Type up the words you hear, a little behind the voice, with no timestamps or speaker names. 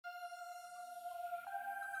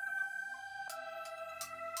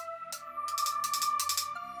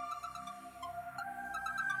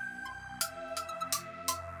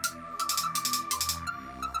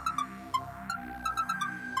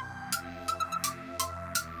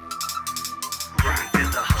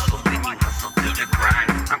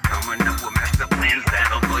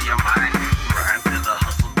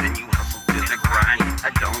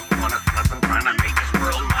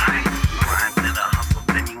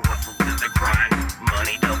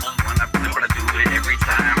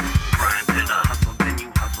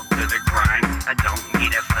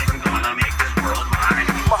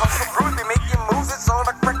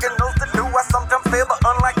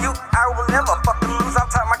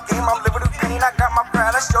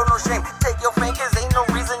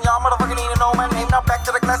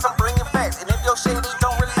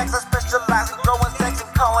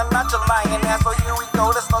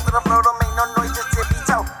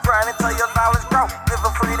grind until your dollars grow.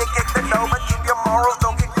 Feel free to kick the dough, but keep your morals,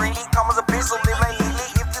 don't get greedy. Come as a bitch, so live like neatly.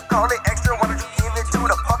 If you call it extra, why don't you give it to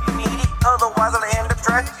the fucking needy? Otherwise, I'll end up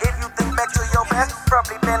trash. If you think back to your past,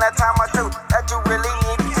 probably been a time or two that you really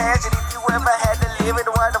need cash. And if you ever had to live it,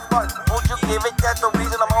 why the fuck won't you give it? That's the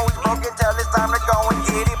reason I'm always broken. Till it's time to go and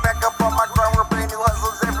get it. Back up on my grind with brand new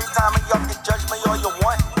hustles every time. And y'all can judge me all you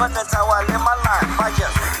want, but that's how I live my life. I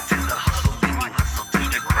just to the hustle, then you hustle to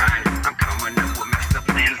the grind. I'm coming up with master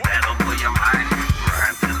plans that'll blow your mind.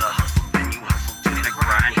 Grind to the hustle, then you hustle to the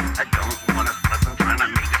grind. I don't wanna fuss, I'm trying to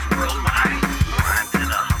make this world mine. Grind to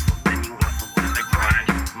the hustle, then you hustle to the grind.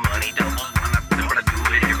 Money doubles when I flip, but I do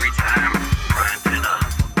it every time. Grind to the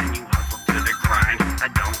hustle, then you hustle to the grind. I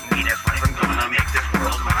don't need that fuss, I'm gonna make this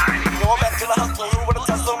world mine. You know I'm back to the hustle, who with a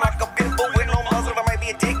tussle like a pit bull with no muzzle. I might be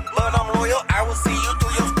a dick, but I'm loyal. I will see you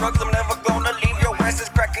through your struggles. I'm never gonna leave your ass is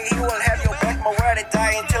cracking. He will have your back, my ride and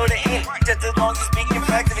die until the end. Just as long as you speaking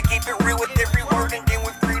facts, and keep it real with every word, and then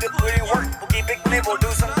we're free to put in work. We'll keep it clean, we'll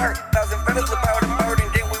do some dirt. 1,000 fellas about a bird,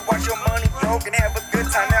 and then we watch your money grow and have a good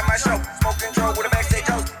time at my show. Smoke control with a backstage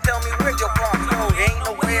host. Tell me where'd your blonde go? Ain't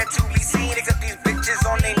nowhere to be seen except these bitches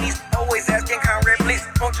on their knees. Always asking, Conrad, please,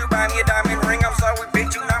 won't you buy me a diamond ring? I'm sorry,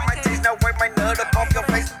 bitch, you not my taste. Now wipe my nut up off your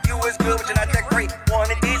face. You was good, but you're not that great. One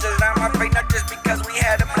of these is not my fate. Not just because we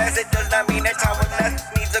had a blast, it does not mean that time was last.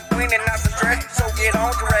 Needs a queen and not some trash. So get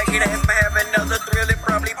on, drag it ass, but have another thrill and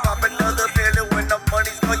probably pop another pill. And when the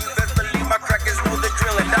money's gone, you best believe my crackers know the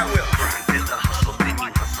drill, and I will. Grind to the hustle, then you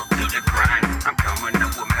hustle to the grind. I'm coming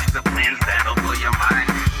up with master plans that'll blow your mind.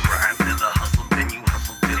 Grind to the hustle, then you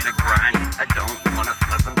hustle to the grind. I don't wanna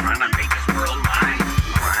fuss, I'm trying to make this world mine.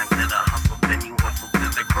 Grind to the hustle, then you hustle to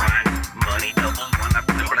the grind. Money doubles when I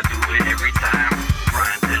flip, but I do it every time.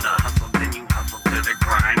 Grind to the hustle, then you hustle to the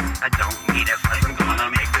grind. I don't need that fuss, I'm gonna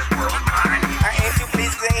make this world mine. I ain't too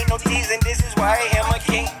pleased, cause ain't no teasing. This is why I am a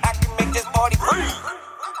king. I can make this party free.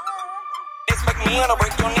 Expect me and I'll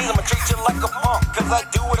break your knees. I'ma treat you like a punk, cause I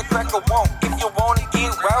do what a cracker won't. If you wanna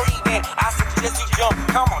get rowdy, then I suggest you jump.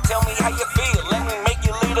 Come on, tell me how you feel. Let me make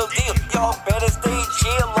you a little deal. Y'all better stay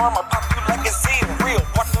chill, or I'ma pop you like a seal. Real,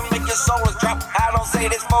 watch me make your souls drop. I don't say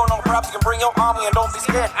this for no props. You can bring your army and don't be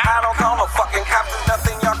scared. I don't call no fucking cops. There's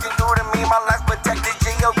nothing y'all can do to me. My life's protected.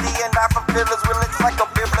 G.O.D. and I fulfill his will. It's like a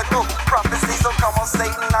biblical prophecy. So come on,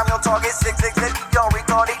 Satan, I'm your target. 666. Y'all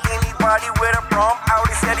retarded. Anybody with a problem out,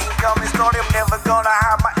 he said he can come and start. I'm never gonna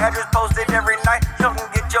hide my address posted every night. Y'all can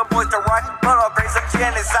get your boys to ride, but I'll bring some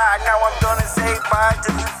genocide. Now I'm gonna say bye to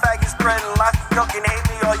these faggots spreading lies. Y'all can hate me.